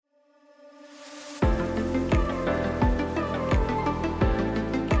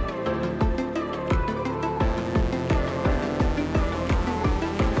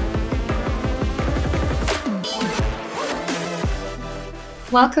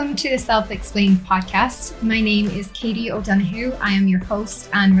Welcome to the Self-Explained podcast. My name is Katie O'Donoghue. I am your host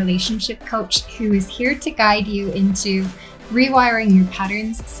and relationship coach who is here to guide you into rewiring your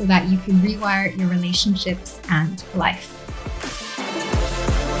patterns so that you can rewire your relationships and life.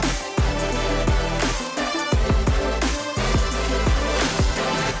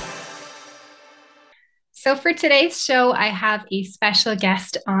 So for today's show, I have a special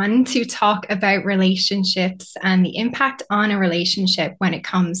guest on to talk about relationships and the impact on a relationship when it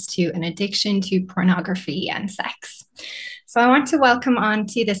comes to an addiction to pornography and sex. So I want to welcome on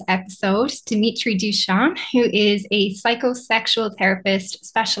to this episode Dimitri Duchamp, who is a psychosexual therapist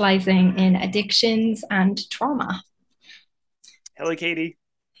specializing in addictions and trauma. Hello, Katie.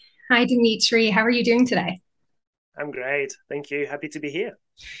 Hi, Dimitri. How are you doing today? I'm great. Thank you. Happy to be here.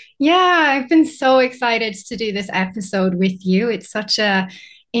 Yeah, I've been so excited to do this episode with you. It's such a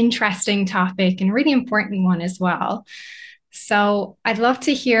interesting topic and a really important one as well. So I'd love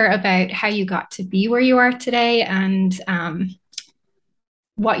to hear about how you got to be where you are today and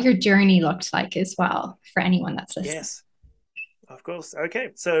what your journey looked like as well for anyone that's listening. Yes, of course.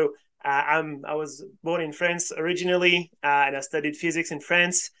 Okay. I was born in France originally, and I studied physics in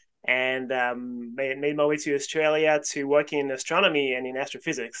France and made my way to Australia to work in astronomy and in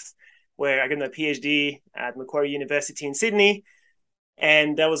astrophysics, where I got my PhD at Macquarie University in Sydney.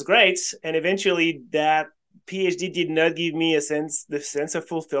 And that was great. And eventually that PhD did not give me the sense of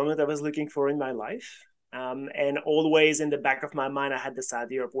fulfillment I was looking for in my life. And always in the back of my mind, I had this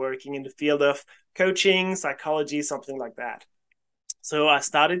idea of working in the field of coaching, psychology, something like that. So it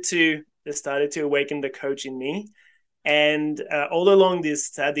started to awaken the coach in me. And all along these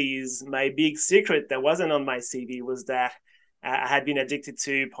studies, my big secret that wasn't on my CV was that I had been addicted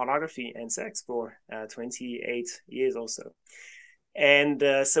to pornography and sex for 28 years or so. And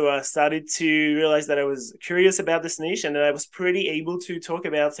so I started to realize that I was curious about this niche and that I was pretty able to talk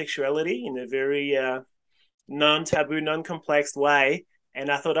about sexuality in a very non-taboo, non-complex way. And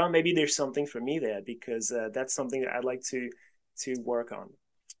I thought, oh, maybe there's something for me there because that's something that I'd like to work on.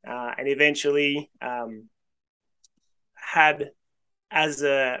 And eventually had as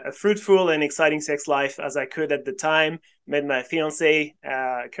a fruitful and exciting sex life as I could at the time. Met my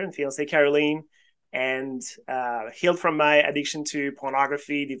current fiance, Caroline, and healed from my addiction to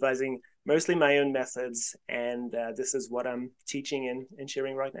pornography, devising mostly my own methods. And this is what I'm teaching and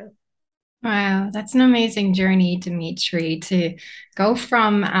sharing right now. Wow, that's an amazing journey, Dimitri, to go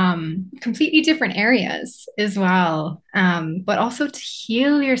from completely different areas as well, but also to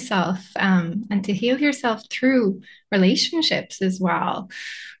heal yourself and to heal yourself through relationships as well.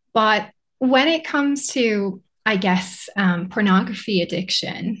 But when it comes to, I guess, pornography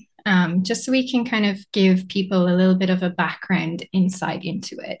addiction, just so we can kind of give people a little bit of a background insight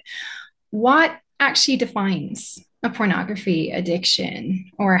into it, what actually defines a pornography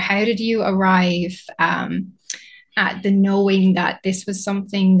addiction, or how did you arrive at the knowing that this was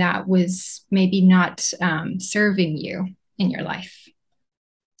something that was maybe not serving you in your life?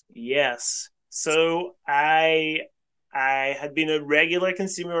 Yes. So I had been a regular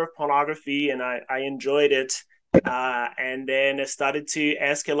consumer of pornography and I enjoyed it. And then it started to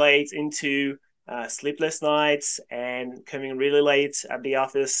escalate into sleepless nights and coming really late at the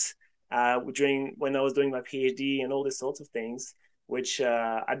office during when I was doing my PhD and all these sorts of things, which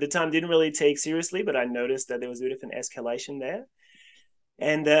at the time didn't really take seriously, but I noticed that there was a bit of an escalation there.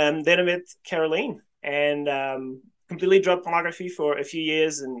 And then I met Caroline and completely dropped pornography for a few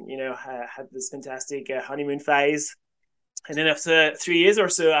years and, had this fantastic honeymoon phase. And then after 3 years or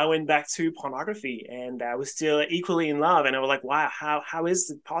so, I went back to pornography and I was still equally in love. And I was like, wow, how is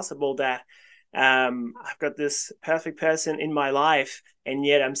it possible that I've got this perfect person in my life and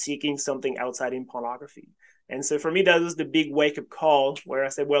yet I'm seeking something outside in pornography? And so for me, that was the big wake up call where I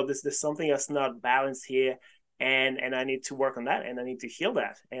said, well, there's something that's not balanced here. And I need to work on that and I need to heal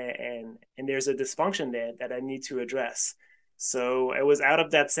that. And there's a dysfunction there that I need to address. So it was out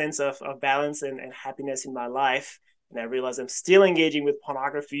of that sense of balance and happiness in my life. And I realized I'm still engaging with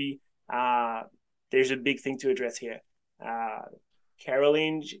pornography. There's a big thing to address here.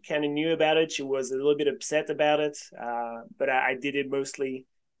 Caroline kind of knew about it. She was a little bit upset about it, but I did it mostly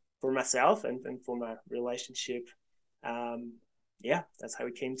for myself and for my relationship. That's how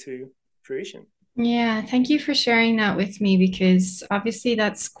it came to fruition. Yeah, thank you for sharing that with me because obviously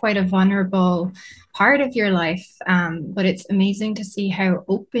that's quite a vulnerable part of your life. But it's amazing to see how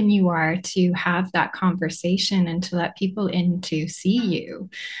open you are to have that conversation and to let people in to see you. I'm an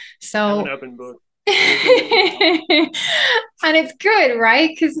So, open book. Anything that you want. and it's good, right?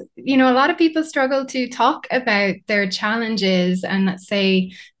 Because, a lot of people struggle to talk about their challenges and let's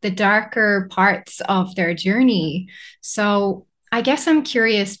say the darker parts of their journey. So, I guess I'm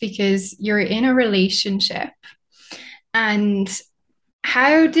curious because you're in a relationship, and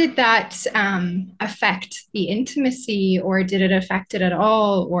how did that affect the intimacy, or did it affect it at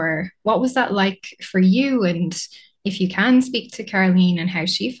all? Or what was that like for you? And if you can speak to Caroline and how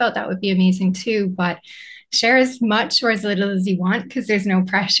she felt, that would be amazing too. But share as much or as little as you want because there's no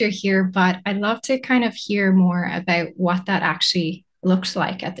pressure here. But I'd love to kind of hear more about what that actually looked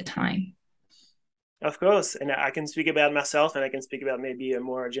like at the time. Of course, and I can speak about myself, and I can speak about maybe a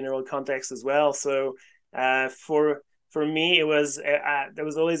more general context as well. So, for me, it was there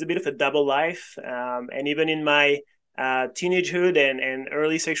was always a bit of a double life, and even in my teenagehood and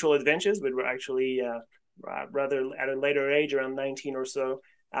early sexual adventures, but were actually rather at a later age, around 19 or so.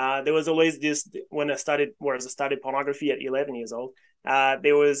 There was always this when I started pornography at 11 years old.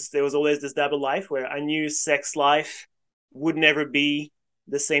 There was always this double life where I knew sex life would never be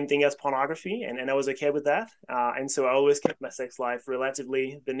the same thing as pornography, and I was okay with that. And so I always kept my sex life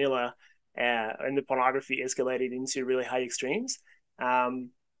relatively vanilla, and the pornography escalated into really high extremes. Um,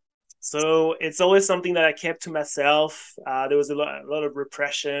 so it's always something that I kept to myself. There was a lot of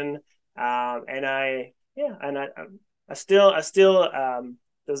repression, and I still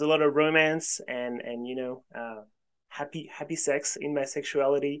there was a lot of romance and happy sex in my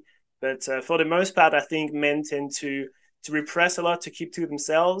sexuality. But for the most part, I think men tend to repress a lot, to keep to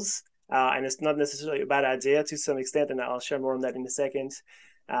themselves. And it's not necessarily a bad idea to some extent, and I'll share more on that in a second.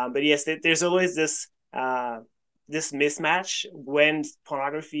 But yes, there's always this mismatch when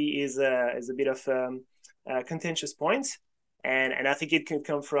pornography is a bit of a contentious point, and I think it can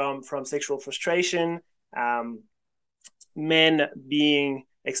come from sexual frustration. Um, Men being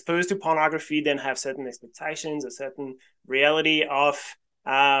exposed to pornography then have certain expectations, a certain reality of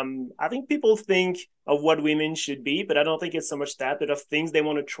I think people think of what women should be, but I don't think it's so much that, but of things they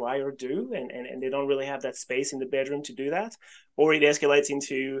want to try or do, and they don't really have that space in the bedroom to do that, or it escalates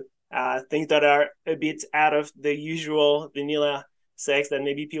into things that are a bit out of the usual vanilla sex that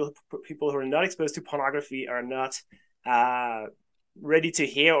maybe people who are not exposed to pornography are not uh, ready to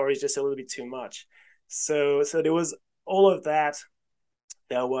hear, or is just a little bit too much. So there was all of that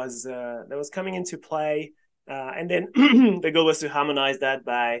was coming into play, and then the goal was to harmonize that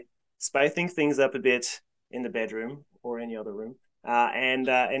by spicing things up a bit in the bedroom or any other room,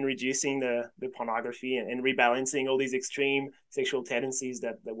 and reducing the pornography and rebalancing all these extreme sexual tendencies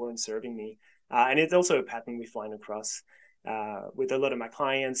that weren't serving me. And it's also a pattern we find across with a lot of my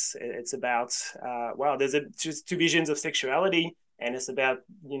clients. It's about wow, there's just two visions of sexuality, and it's about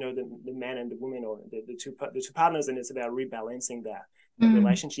the man and the woman, or the two partners, and it's about rebalancing that Mm.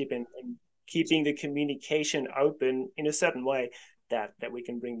 relationship, and keeping the communication open in a certain way that we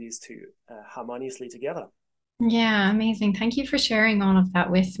can bring these two harmoniously together. Yeah, amazing. Thank you for sharing all of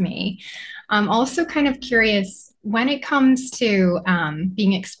that with me. I'm also kind of curious when it comes to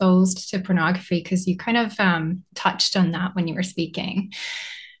being exposed to pornography, because you kind of touched on that when you were speaking.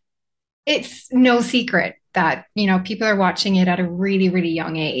 It's no secret that, people are watching it at a really, really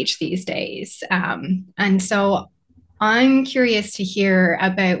young age these days. And so I'm curious to hear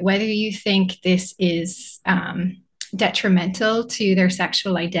about whether you think this is detrimental to their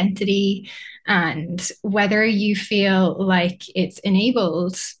sexual identity, and whether you feel like it's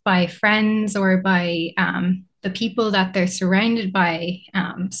enabled by friends or by the people that they're surrounded by.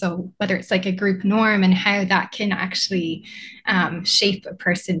 So, whether it's like a group norm and how that can actually shape a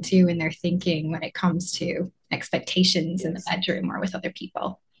person too in their thinking when it comes to expectations in the Yes. bedroom or with other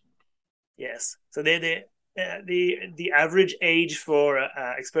people. Yes. So the average age for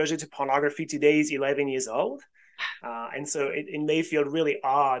exposure to pornography today is 11 years old. And so it may feel really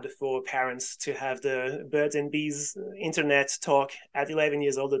odd for parents to have the birds and bees internet talk at 11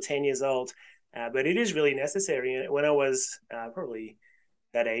 years old or 10 years old. But it is really necessary. When I was probably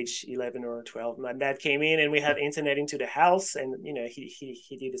that age, 11 or 12, my dad came in and we had internet into the house, and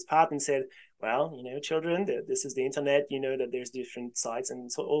he did his part and said, well, children, this is the internet, that there's different sites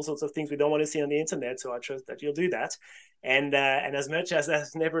and so all sorts of things we don't want to see on the internet, so I trust that you'll do that. And as much as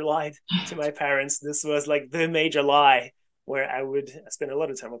I've never lied to my parents, this was like the major lie, where I would spend a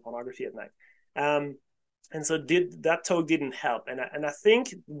lot of time on pornography at night. And so that talk didn't help, and I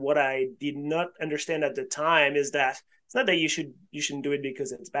think what I did not understand at the time is that it's not that you shouldn't do it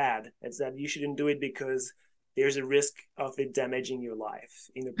because it's bad. It's that you shouldn't do it because there's a risk of it damaging your life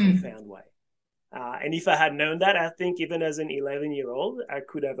in a Mm. profound way. And if I had known that, I think even as an 11-year-old, I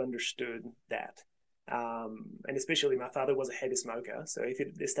could have understood that. And especially my father was a heavy smoker. So if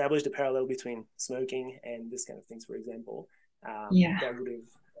it established a parallel between smoking and this kind of things, for example, Yeah. that would have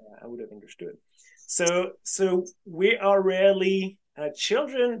I would have understood. So we are rarely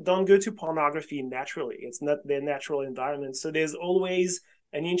children don't go to pornography naturally. It's not their natural environment. So there's always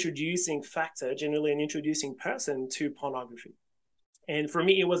an introducing factor, generally an introducing person to pornography. And for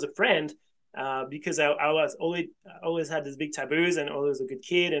me, it was a friend, because I was always had these big taboos and always a good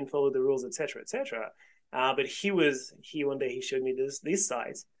kid and followed the rules, etc., etc. But he one day he showed me these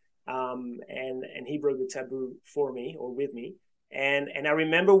sides, and he broke the taboo for me or with me. And I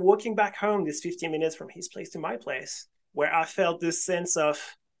remember walking back home this 15 minutes from his place to my place, where I felt this sense of,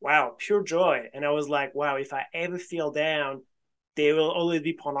 wow, pure joy. And I was like, wow, if I ever feel down, there will always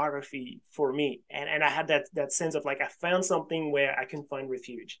be pornography for me. And I had that sense of like, I found something where I can find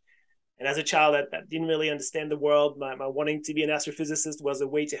refuge. And as a child that didn't really understand the world, my wanting to be an astrophysicist was a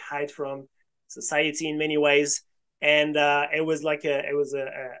way to hide from society in many ways. And it was like a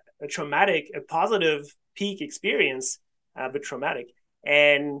traumatic, a positive peak experience, but traumatic.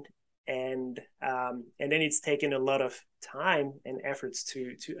 And then it's taken a lot of time and efforts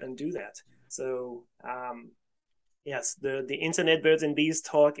to undo that. So yes, the internet birds and bees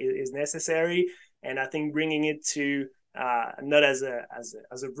talk is necessary, and I think bringing it to not as a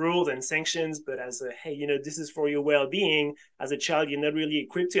rules and sanctions, but as a, hey, this is for your well-being. As a child, you're not really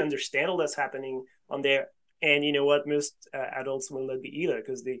equipped to understand all that's happening on there, and you know what, most adults will not be either,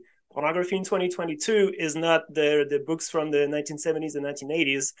 because the pornography in 2022 is not the books from the 1970s and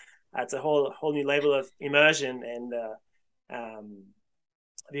 1980s. It's a whole new level of immersion and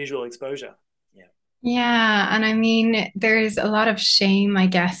visual exposure. Yeah. Yeah, and I mean, there's a lot of shame, I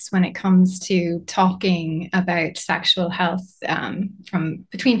guess, when it comes to talking about sexual health from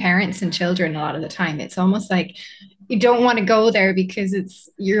between parents and children. A lot of the time, it's almost like you don't want to go there because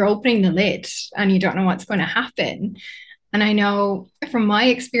you're opening the lid and you don't know what's going to happen. And I know from my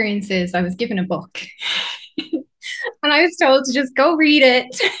experiences, I was given a book and I was told to just go read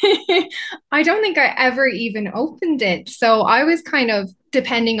it. I don't think I ever even opened it. So I was kind of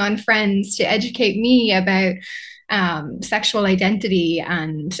depending on friends to educate me about sexual identity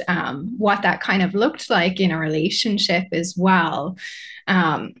and what that kind of looked like in a relationship as well.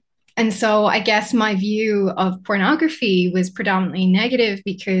 Um, and so I guess my view of pornography was predominantly negative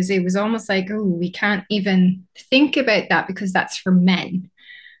because it was almost like, oh, we can't even think about that because that's for men.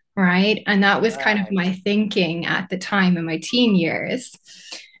 Right. And that was kind of Right. my thinking at the time in my teen years.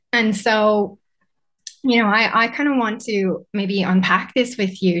 And so, I kind of want to maybe unpack this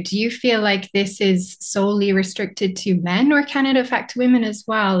with you. Do you feel like this is solely restricted to men, or can it affect women as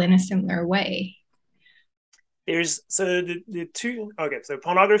well in a similar way? There's so the two. Okay, so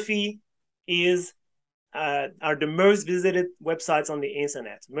pornography is are the most visited websites on the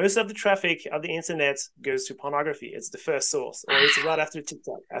internet. Most of the traffic of the internet goes to pornography. It's the first source, or it's right after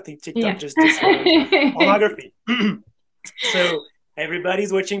TikTok. I think TikTok Yeah. just discovered pornography. So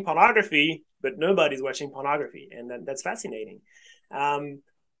everybody's watching pornography, but nobody's watching pornography, and that's fascinating. Um,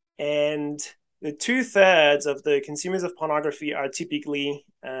 and the 2/3 of the consumers of pornography are typically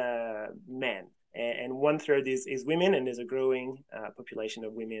men, and 1/3 is women, and there's a growing population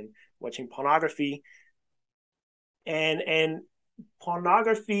of women watching pornography. And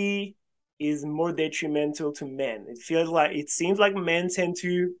pornography is more detrimental to men. It seems like men tend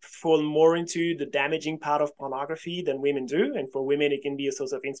to fall more into the damaging part of pornography than women do, and for women it can be a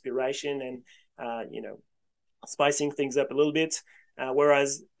source of inspiration and spicing things up a little bit.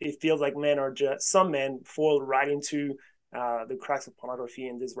 Whereas it feels like some men fall right into the cracks of pornography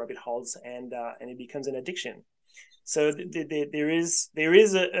and these rabbit holes, and it becomes an addiction. So there is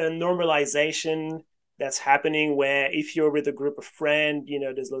a normalization that's happening, where if you're with a group of friends,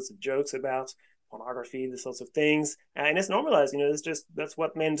 there's lots of jokes about pornography, these sorts of things, and it's normalized. That's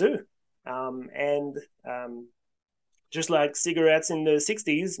what men do, and just like cigarettes in the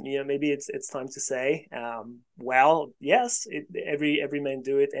 60s, maybe it's time to say, well, yes, every man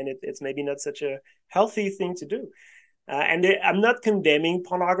do it, and it's maybe not such a healthy thing to do. I'm not condemning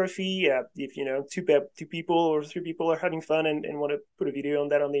pornography. If two people or three people are having fun and want to put a video on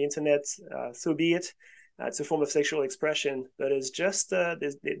that on the internet, so be it. It's a form of sexual expression, but it's just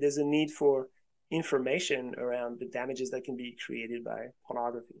there's a need for information around the damages that can be created by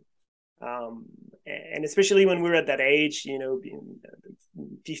pornography. And especially when we're at that age,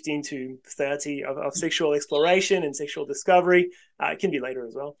 15 to 30 of sexual exploration and sexual discovery. It can be later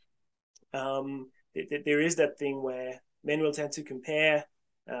as well. There is that thing where men will tend to compare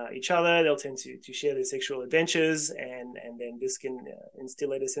each other. They'll tend to share their sexual adventures, and then this can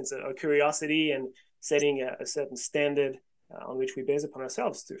instill a sense of curiosity and setting a certain standard on which we base upon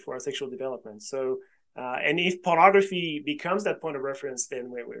ourselves for our sexual development. So, and if pornography becomes that point of reference, then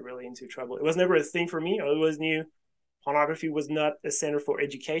we're really into trouble. It was never a thing for me. I always knew pornography was not a center for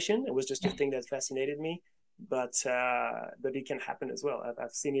education. It was just a thing that fascinated me. but it can happen as well.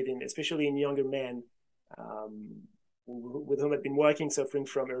 I've seen it in, especially in younger men, with whom I've been working, suffering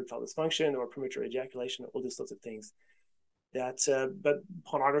from erectile dysfunction or premature ejaculation, all these sorts of things. But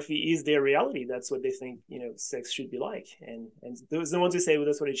pornography is their reality. That's what they think, sex should be like. And there's no one to say, well,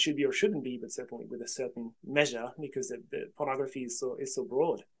 that's what it should be or shouldn't be, but certainly with a certain measure, because the pornography is so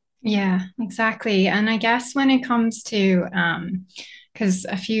broad. Yeah, exactly. And I guess when it comes to, because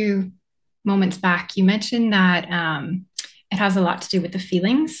a few moments back, you mentioned that it has a lot to do with the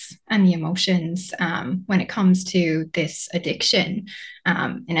feelings and the emotions when it comes to this addiction,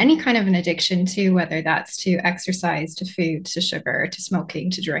 and any kind of an addiction too, whether that's to exercise, to food, to sugar, to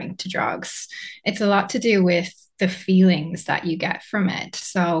smoking, to drink, to drugs. It's a lot to do with the feelings that you get from it.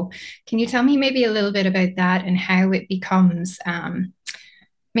 So, can you tell me maybe a little bit about that and how it becomes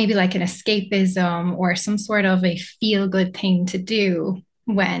maybe like an escapism or some sort of a feel good thing to do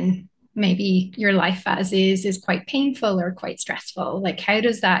when maybe your life as is quite painful or quite stressful? Like, how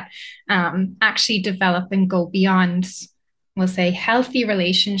does that actually develop and go beyond, we'll say, healthy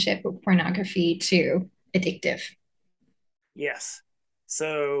relationship with pornography to addictive? Yes.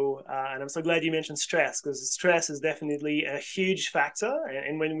 So, and I'm so glad you mentioned stress, because stress is definitely a huge factor.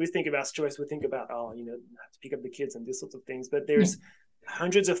 And when we think about stress, we think about, have to pick up the kids and these sorts of things. But Yeah. there's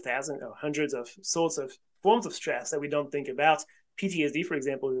hundreds of thousands or hundreds of sorts of forms of stress that we don't think about. PTSD, for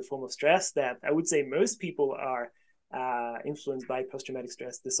example, is a form of stress that I would say most people are influenced by post-traumatic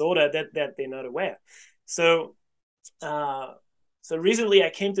stress disorder that they're not aware. So, so recently I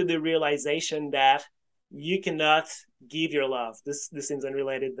came to the realization that you cannot give your love. This seems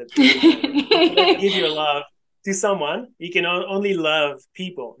unrelated, but you cannot give your love to someone. You can only love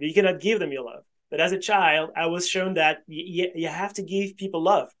people. You cannot give them your love. But as a child, I was shown that you have to give people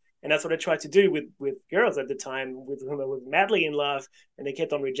love. And that's what I tried to do with girls at the time with whom I was madly in love. And they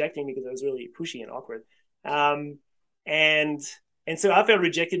kept on rejecting me because I was really pushy and awkward. And so I felt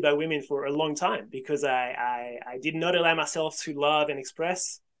rejected by women for a long time because I did not allow myself to love and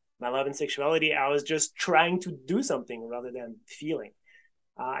express my love and sexuality. I was just trying to do something rather than feeling.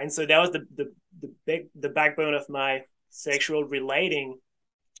 And so that was the backbone of my sexual relating,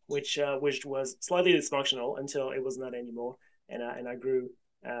 which was slightly dysfunctional until it was not anymore, and I grew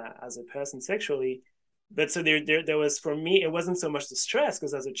as a person sexually. But so there was, for me, it wasn't so much the stress,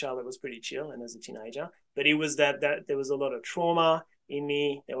 because as a child I was pretty chill, and as a teenager, but it was that there was a lot of trauma in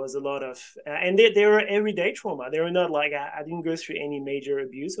me. There was a lot of and they were everyday trauma. They were not like I didn't go through any major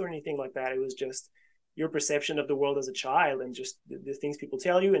abuse or anything like that. It was just your perception of the world as a child, and just the things people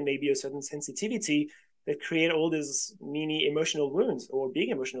tell you, and maybe a certain sensitivity that create all these mini emotional wounds or big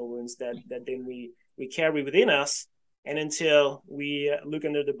emotional wounds that then we carry within us. And until we look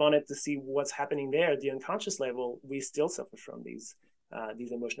under the bonnet to see what's happening there at the unconscious level, we still suffer from these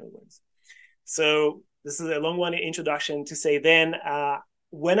emotional wounds. So this is a long one introduction to say then,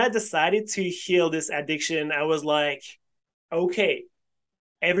 when I decided to heal this addiction, I was like, okay,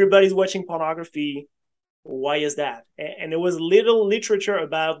 everybody's watching pornography. Why is that? And there was little literature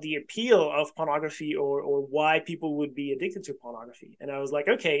about the appeal of pornography or why people would be addicted to pornography. And I was like,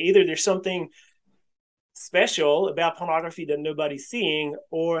 okay, either there's something special about pornography that nobody's seeing,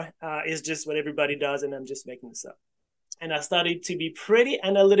 or it's just what everybody does and I'm just making this up. And I started to be pretty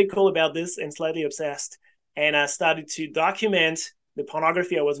analytical about this and slightly obsessed. And I started to document the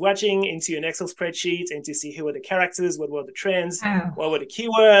pornography I was watching into an Excel spreadsheet and to see who were the characters, what were the trends, Wow. what were the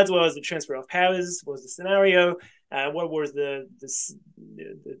keywords, what was the transfer of powers, what was the scenario, what was the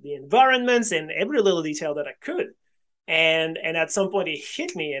environments, and every little detail that I could. And at some point it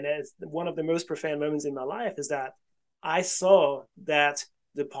hit me, and it's one of the most profound moments in my life, is that I saw that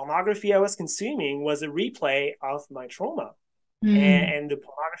the pornography I was consuming was a replay of my trauma. Mm. And the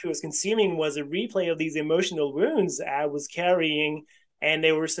pornography I was consuming was a replay of these emotional wounds I was carrying. And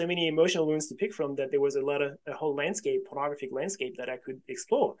there were so many emotional wounds to pick from that there was a whole landscape, pornographic landscape, that I could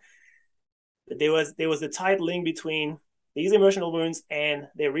explore. But there was a tight link between these emotional wounds and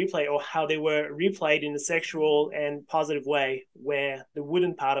their replay, or how they were replayed in a sexual and positive way, where the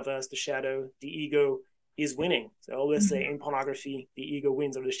wooden part of us, the shadow, the ego, is winning. So I always say in pornography, the ego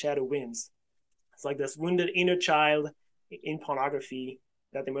wins, or the shadow wins. It's like this wounded inner child in pornography,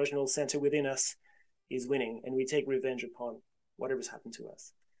 that the emotional center within us is winning, and we take revenge upon whatever's happened to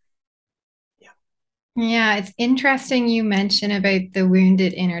us. Yeah, it's interesting you mention about the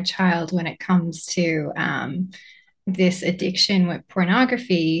wounded inner child when it comes to this addiction with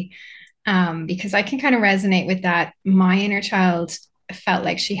pornography, because I can kind of resonate with that. My inner child felt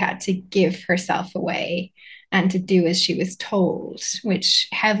like she had to give herself away and to do as she was told, which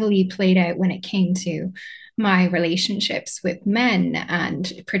heavily played out when it came to my relationships with men,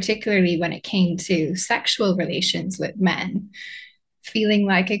 and particularly when it came to sexual relations with men, feeling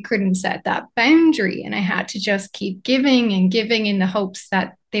like I couldn't set that boundary. And I had to just keep giving and giving in the hopes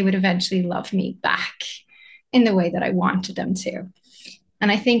that they would eventually love me back in the way that I wanted them to.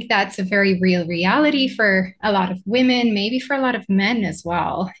 And I think that's a very real reality for a lot of women, maybe for a lot of men as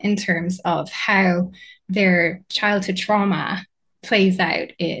well, in terms of how their childhood trauma plays out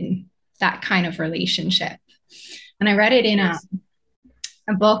in that kind of relationship. And I read it in Yes.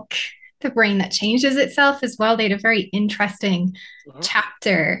 a book, The Brain That Changes Itself, as well. They had a very interesting Uh-huh.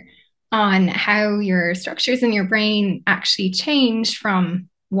 chapter on how your structures in your brain actually change from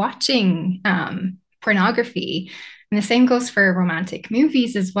watching pornography. And the same goes for romantic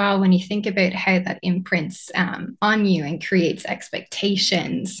movies as well, when you think about how that imprints on you and creates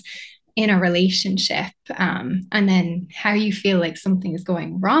expectations in a relationship, and then how you feel like something is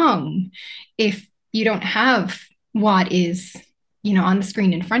going wrong if you don't have what is, on the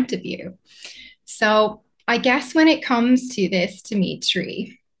screen in front of you. So I guess when it comes to this,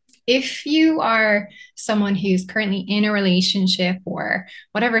 Dimitri, if you are someone who's currently in a relationship or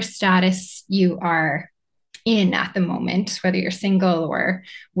whatever status you are in at the moment, whether you're single or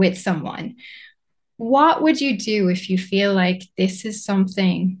with someone, what would you do if you feel like this is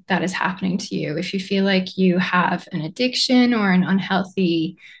something that is happening to you? If you feel like you have an addiction or an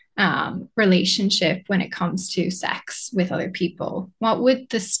unhealthy relationship when it comes to sex with other people, what would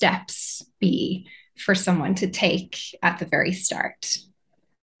the steps be for someone to take at the very start?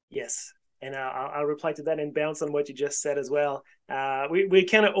 Yes. And I'll reply to that and bounce on what you just said as well. We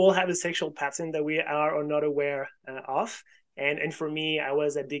kind of all have a sexual pattern that we are or not aware of. And for me, I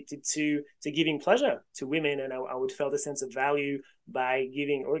was addicted to giving pleasure to women, and I would feel a sense of value by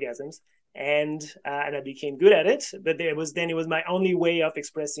giving orgasms, and I became good at it. But it was my only way of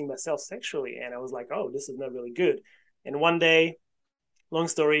expressing myself sexually, and I was like, oh, this is not really good. And one day, long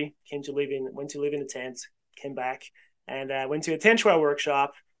story, went to live in a tent, came back, and went to a tantra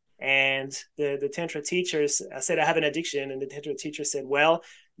workshop. And the tantra teachers, I said I have an addiction, and the tantra teacher said, well,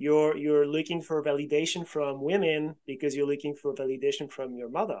 you're looking for validation from women because you're looking for validation from your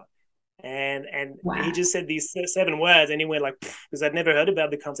mother. And he Wow. just said these 7 words, and he went like, because I'd never heard about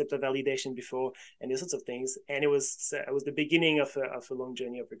the concept of validation before and these sorts of things. And it was the beginning of a long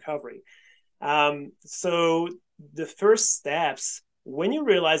journey of recovery. So the first steps, when you're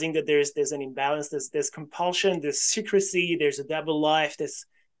realizing that there's an imbalance, there's compulsion, there's secrecy, there's a double life, there's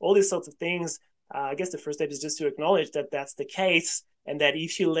all these sorts of things. I guess the first step is just to acknowledge that that's the case, and that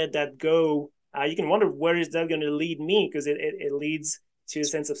if you let that go, you can wonder, where is that going to lead me? Because it leads to a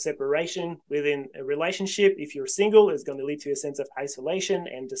sense of separation within a relationship. If you're single, it's going to lead to a sense of isolation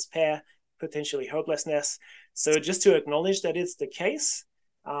and despair, potentially hopelessness. So just to acknowledge that it's the case,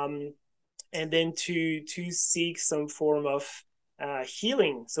 and then to seek some form of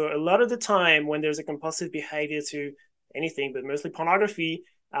healing. So a lot of the time when there's a compulsive behavior to anything, but mostly pornography,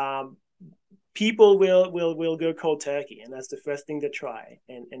 people will go cold turkey, and that's the first thing they try.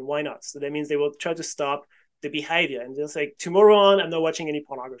 And why not? So that means they will try to stop the behavior, and they'll say, tomorrow on, I'm not watching any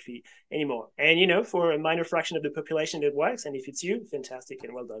pornography anymore. And for a minor fraction of the population, it works. And if it's you, fantastic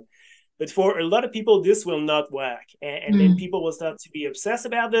and well done. But for a lot of people, this will not work. And then Mm. people will start to be obsessed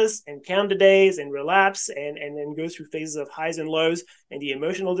about this and count the days and relapse, and then go through phases of highs and lows. And the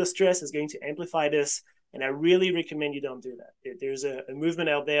emotional distress is going to amplify this. And I really recommend you don't do that. There's a movement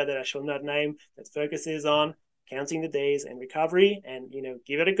out there that I shall not name that focuses on counting the days and recovery, and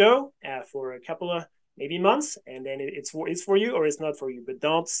give it a go for a couple of maybe months, and then it's for you or it's not for you. But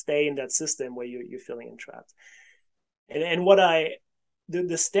don't stay in that system where you're feeling entrapped. And what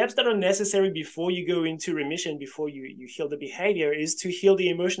the steps that are necessary before you go into remission, before you heal the behavior, is to heal the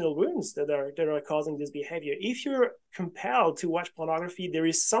emotional wounds that are causing this behavior. If you're compelled to watch pornography, there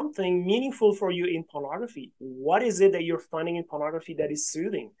is something meaningful for you in pornography. What is it that you're finding in pornography that is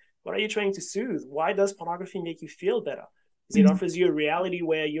soothing? What are you trying to soothe? Why does pornography make you feel better? Because it Mm. offers you a reality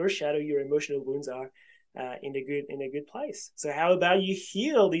where your shadow, your emotional wounds are in a good place. So how about you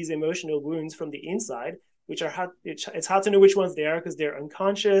heal these emotional wounds from the inside, which are hard. It's hard to know which ones they are because they're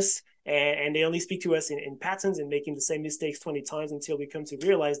unconscious, and they only speak to us in patterns and making the same mistakes 20 times until we come to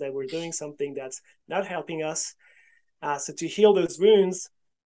realize that we're doing something that's not helping us. So to heal those wounds,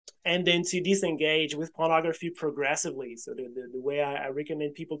 and then to disengage with pornography progressively. So the way I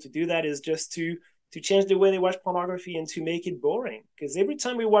recommend people to do that is just to change the way they watch pornography and to make it boring. Because every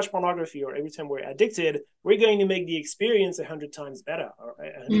time we watch pornography or every time we're addicted, we're going to make the experience 100 times better, or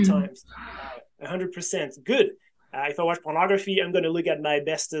 100 Mm. times 100% good. If I watch pornography, I'm going to look at my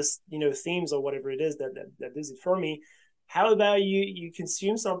bestest, themes or whatever it is that does it for me. How about you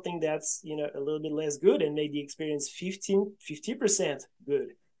consume something that's, you know, a little bit less good and maybe experience 50% good.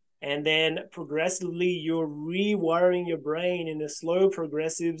 And then progressively you're rewiring your brain in a slow,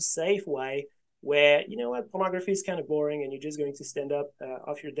 progressive, safe way where, you know what, pornography is kind of boring and you're just going to stand up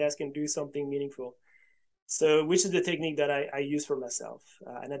off your desk and do something meaningful. So, which is the technique that I use for myself.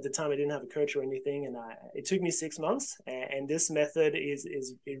 And at the time, I didn't have a coach or anything, and it took me 6 months. And this method is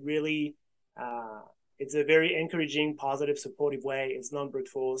it really it's a very encouraging, positive, supportive way. It's non brute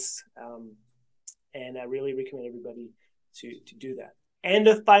force, and I really recommend everybody to do that. And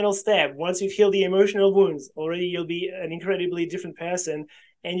the final step, once you've healed the emotional wounds, already you'll be an incredibly different person,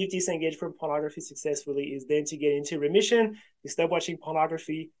 and you disengage from pornography successfully. Is then to get into remission, you stop watching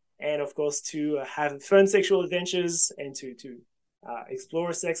pornography, and of course to have fun sexual adventures and to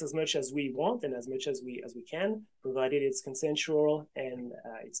explore sex as much as we want and as much as we can, provided it's consensual and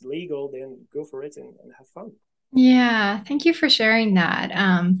it's legal. Then go for it and have fun. Yeah, thank you for sharing that.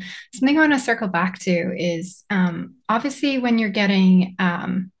 Something I want to circle back to is obviously when you're getting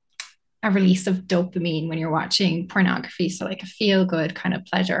a release of dopamine when you're watching pornography, so like a feel good kind of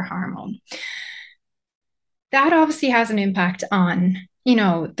pleasure hormone, that obviously has an impact on, you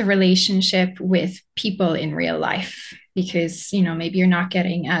know, the relationship with people in real life because, you know, maybe you're not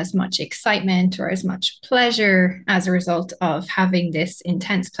getting as much excitement or as much pleasure as a result of having this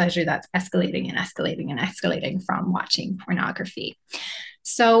intense pleasure that's escalating and escalating and escalating from watching pornography.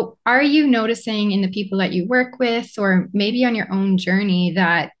 So, are you noticing in the people that you work with, or maybe on your own journey,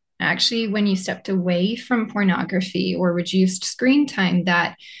 that actually when you stepped away from pornography or reduced screen time,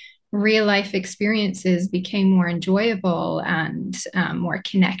 that real life experiences became more enjoyable and more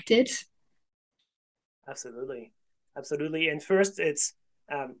connected? Absolutely, absolutely. And first, it's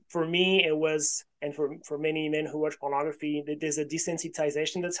for me, it was, and for many men who watch pornography, there's a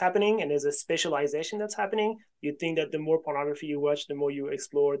desensitization that's happening, and there's a specialization that's happening. You'd think that the more pornography you watch, the more you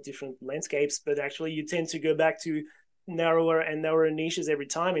explore different landscapes, but actually, you tend to go back to narrower and narrower niches every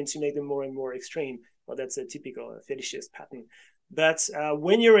time, and to make them more and more extreme. Well, that's a typical fetishist pattern. But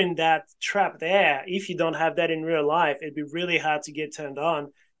when you're in that trap there, if you don't have that in real life, it'd be really hard to get turned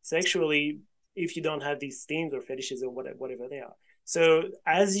on sexually if you don't have these themes or fetishes or whatever they are. So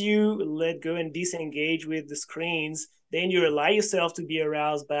as you let go and disengage with the screens, then you allow yourself to be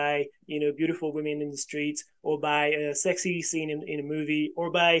aroused by, you know, beautiful women in the streets, or by a sexy scene in a movie,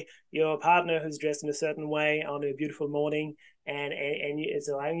 or by your partner who's dressed in a certain way on a beautiful morning. And it's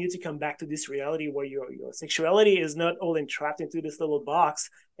allowing you to come back to this reality where your sexuality is not all entrapped into this little box,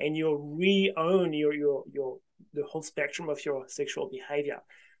 and you re-own your the whole spectrum of your sexual behavior.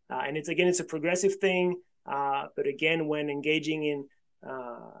 And it's a progressive thing. But again, when engaging in,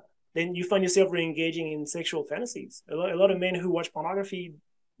 then you find yourself re-engaging in sexual fantasies. A lot of men who watch pornography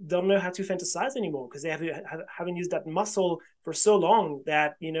don't know how to fantasize anymore because they haven't used that muscle for so long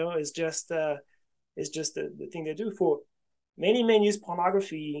that, you know, it's just the thing they do. For many men use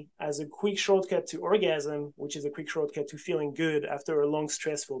pornography as a quick shortcut to orgasm, which is a quick shortcut to feeling good after a long,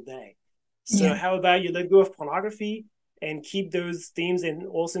 stressful day. So Yeah. how about you let go of pornography and keep those themes and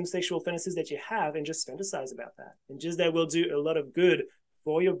awesome sexual fantasies that you have and just fantasize about that. And just that will do a lot of good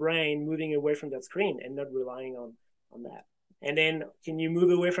for your brain, moving away from that screen and not relying on that. And then can you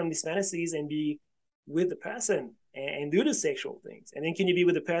move away from these fantasies and be with the person and do the sexual things? And then can you be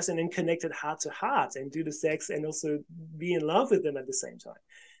with the person and connected heart to heart and do the sex and also be in love with them at the same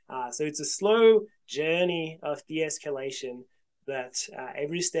time? So it's a slow journey of de-escalation, but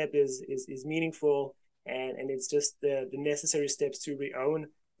every step is meaningful, and it's just the necessary steps to re-own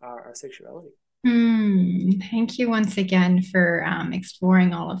our sexuality. Thank you once again for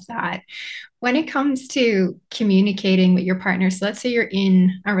exploring all of that. When it comes to communicating with your partner, so let's say you're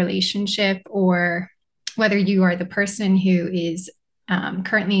in a relationship, or whether you are the person who is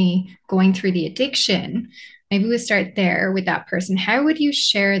currently going through the addiction, maybe we start there with that person. How would you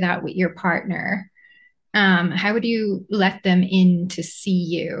share that with your partner? How would you let them in to see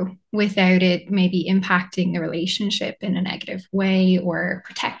you without it maybe impacting the relationship in a negative way or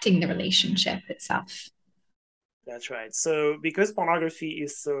protecting the relationship itself? That's right. So because pornography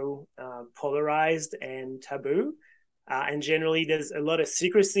is so polarized and taboo, and generally there's a lot of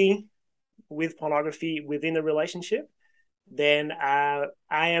secrecy with pornography within a relationship, then I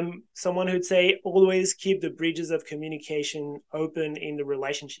am someone who'd say always keep the bridges of communication open in the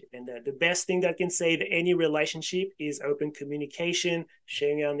relationship. And the best thing that can save any relationship is open communication,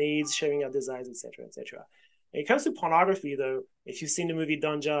 sharing our needs, sharing our desires, etc., etc. When it comes to pornography, though, if you've seen the movie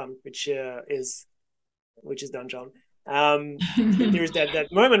Don John, which is Don John, there's that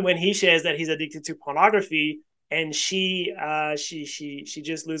moment when he shares that he's addicted to pornography, and she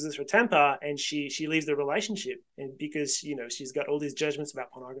just loses her temper, and she leaves the relationship, and because she's got all these judgments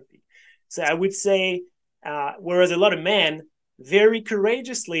about pornography. So I would say, whereas a lot of men very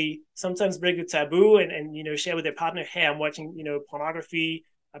courageously sometimes break the taboo and share with their partner, hey, I'm watching pornography,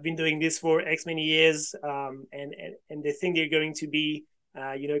 I've been doing this for X many years, and they think they're going to be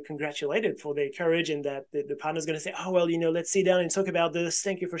congratulated for their courage, and that the partner's going to say, oh, well, let's sit down and talk about this.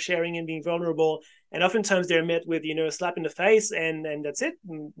 Thank you for sharing and being vulnerable. And oftentimes they're met with, a slap in the face, and that's it,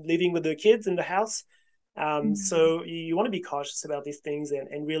 living with the kids in the house. So you want to be cautious about these things,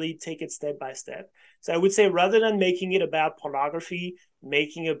 and really take it step by step. So I would say, rather than making it about pornography,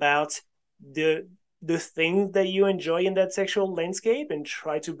 making about the things that you enjoy in that sexual landscape, and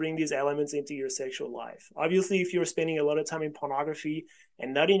try to bring these elements into your sexual life. Obviously, if you're spending a lot of time in pornography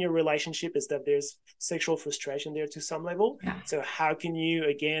and not in your relationship, is that there's sexual frustration there to some level. Yeah. So how can you,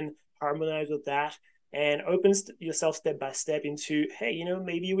 again, harmonize with that and open yourself step by step into, hey,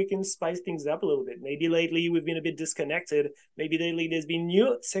 maybe we can spice things up a little bit. Maybe lately we've been a bit disconnected. Maybe lately there's been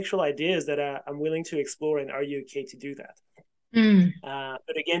new sexual ideas that I'm willing to explore, and are you okay to do that?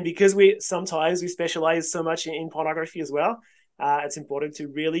 But again, because we specialize so much in pornography as well, it's important to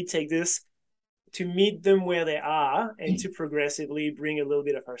really take this to meet them where they are, and to progressively bring a little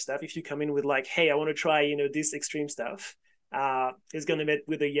bit of our stuff. If you come in with like, hey, I want to try this extreme stuff, is going to be met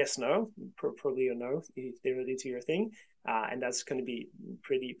with a yes, no, probably a no if they're ready to your thing, and that's going to be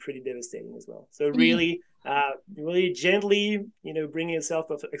pretty devastating as well. So really gently, bringing a self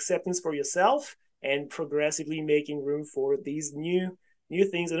of acceptance for yourself, and progressively making room for these new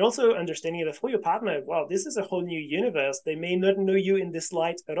things, and also understanding that for your partner, wow, this is a whole new universe. They may not know you in this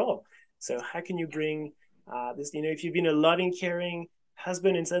light at all. So how can you bring this? If you've been a loving, caring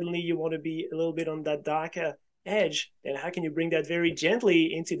husband, and suddenly you want to be a little bit on that darker edge, then how can you bring that very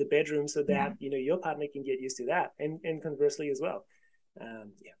gently into the bedroom, so that your partner can get used to that, and conversely as well.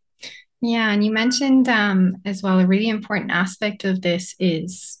 And you mentioned as well, a really important aspect of this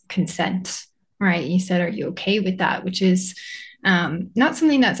is consent, right? You said, are you okay with that? Which is not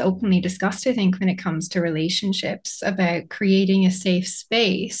something that's openly discussed, I think, when it comes to relationships, about creating a safe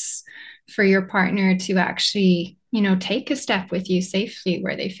space for your partner to actually, take a step with you safely,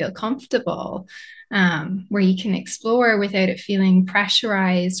 where they feel comfortable, where you can explore without it feeling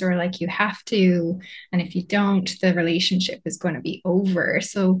pressurized or like you have to. And if you don't, the relationship is going to be over.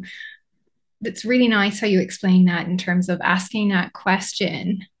 So it's really nice how you explain that in terms of asking that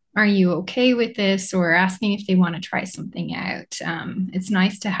question, are you okay with this? Or asking if they want to try something out. It's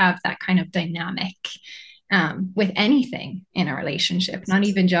nice to have that kind of dynamic with anything in a relationship, not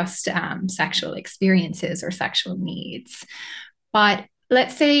even just sexual experiences or sexual needs. But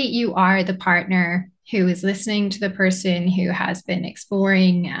let's say you are the partner who is listening to the person who has been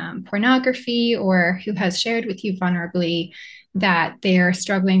exploring pornography, or who has shared with you vulnerably that they're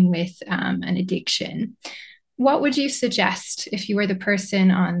struggling with an addiction. What would you suggest if you were the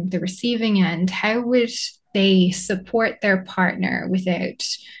person on the receiving end? How would they support their partner without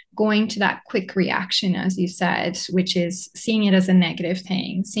going to that quick reaction, as you said, which is seeing it as a negative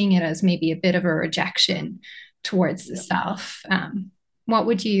thing, seeing it as maybe a bit of a rejection towards the self? What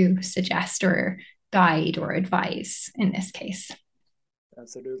would you suggest or guide or advise in this case?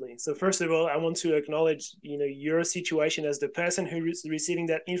 Absolutely. So first of all, I want to acknowledge, your situation as the person who is receiving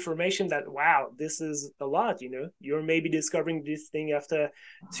that information, that, wow, this is a lot, you're maybe discovering this thing after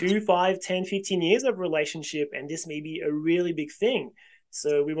 2, 5, 10, 15 years of relationship, and this may be a really big thing.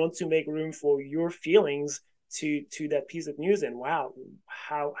 So we want to make room for your feelings to that piece of news, and wow,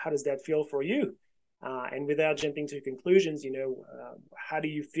 how does that feel for you? And without jumping to conclusions, how do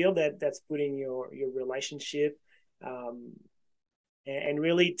you feel that that's putting your relationship, and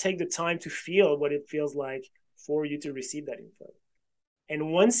really take the time to feel what it feels like for you to receive that info.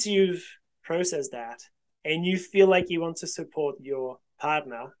 And once you've processed that, and you feel like you want to support your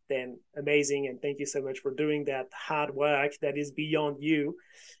partner, then amazing, and thank you so much for doing that hard work that is beyond you.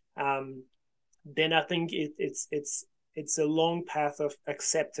 Then I think it's a long path of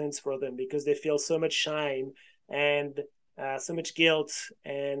acceptance for them, because they feel so much shame and so much guilt,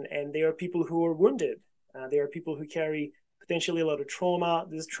 and there are people who are wounded. There are people who carry potentially a lot of trauma.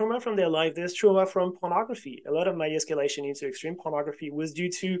 There's trauma from their life. There's trauma from pornography. A lot of my escalation into extreme pornography was due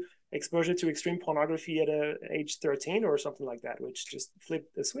to exposure to extreme pornography at age 13 or something like that, which just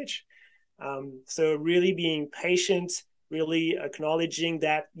flipped the switch. So really being patient, really acknowledging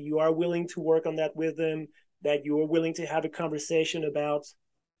that you are willing to work on that with them, that you are willing to have a conversation about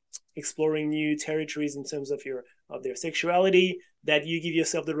exploring new territories in terms of their sexuality, that you give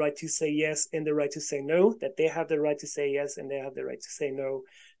yourself the right to say yes and the right to say no, that they have the right to say yes and they have the right to say no.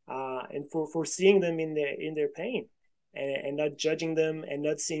 and for seeing them in their pain, and not judging them, and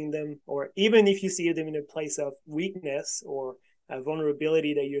not seeing them, or even if you see them in a place of weakness or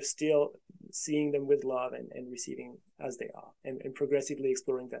vulnerability, that you're still seeing them with love, and receiving as they are, and progressively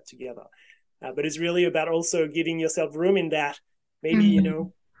exploring that together. But it's really about also giving yourself room in that. Maybe,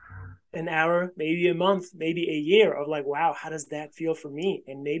 an hour, maybe a month, maybe a year of like, wow, how does that feel for me?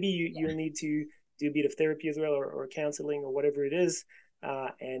 And maybe you'll need to do a bit of therapy as well, or counseling, or whatever it is.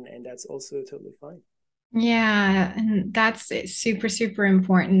 And that's also totally fine. Yeah, and that's super, super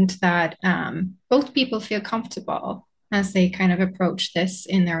important that both people feel comfortable as they kind of approach this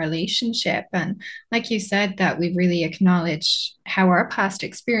in their relationship. And like you said, that we really acknowledge how our past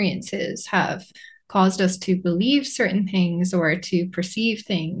experiences have caused us to believe certain things or to perceive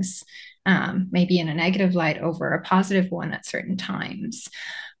things, maybe in a negative light over a positive one at certain times.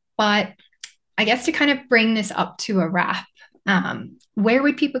 But I guess to kind of bring this up to a wrap, where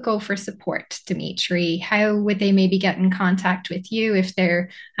would people go for support, Dimitri? How would they maybe get in contact with you if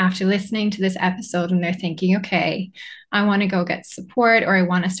they're after listening to this episode and they're thinking, okay, I want to go get support, or I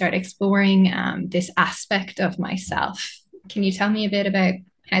want to start exploring this aspect of myself? Can you tell me a bit about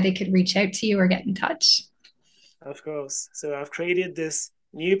how they could reach out to you or get in touch? Of course. So I've created this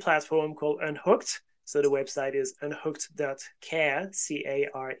new platform called Unhooked. So the website is unhooked.care, CARE.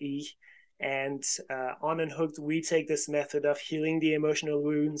 And on Unhooked, we take this method of healing the emotional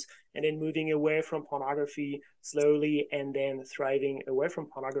wounds, and then moving away from pornography slowly, and then thriving away from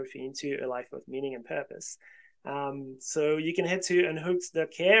pornography into a life of meaning and purpose. So you can head to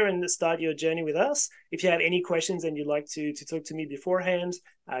unhooked.care and start your journey with us. If you have any questions and you'd like to talk to me beforehand,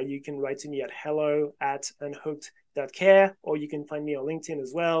 you can write to me at hello@unhooked.care, or you can find me on LinkedIn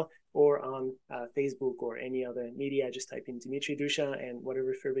as well, or on Facebook or any other media. Just type in Dimitri Dusha, and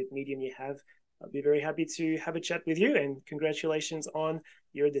whatever favorite medium you have, I'll be very happy to have a chat with you. And congratulations on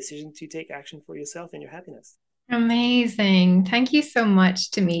your decision to take action for yourself and your happiness. Amazing. Thank you so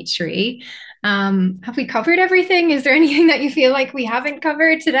much, Dimitri. Have we covered everything? Is there anything that you feel like we haven't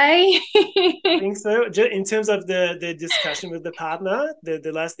covered today? I think so. In terms of the discussion with the partner,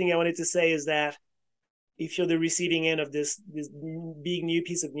 the last thing I wanted to say is that if you're the receiving end of this big new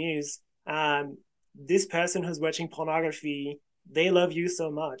piece of news, this person who's watching pornography, they love you so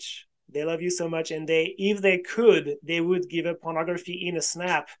much. They love you so much, and if they could, they would give up pornography in a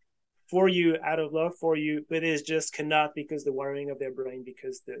snap for you, out of love for you, but it just cannot, because the wiring of their brain,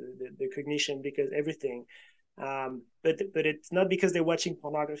 because the cognition, because everything. But it's not because they're watching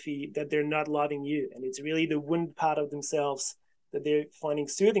pornography that they're not loving you, and it's really the wound part of themselves that they're finding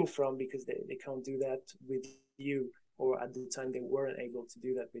soothing from, because they can't do that with you, or at the time they weren't able to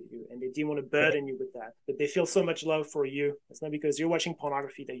do that with you, and they didn't want to burden you with that, but they feel so much love for you. It's not because you're watching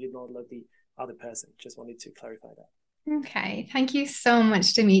pornography that you don't love the other person. Just wanted to clarify that. Okay, thank you so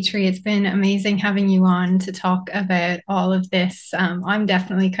much, Dimitri. It's been amazing having you on to talk about all of this. I'm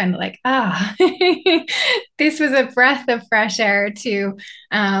definitely kind of like, this was a breath of fresh air to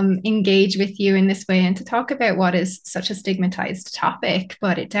engage with you in this way and to talk about what is such a stigmatized topic,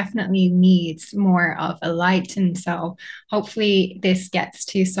 but it definitely needs more of a light. And so hopefully this gets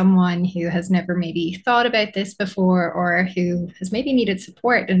to someone who has never maybe thought about this before, or who has maybe needed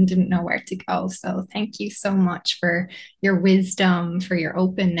support and didn't know where to go. So thank you so much for your wisdom, for your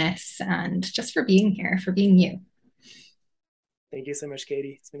openness, and just for being here, for being you. Thank you so much,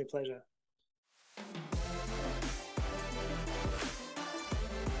 Katie. It's been a pleasure.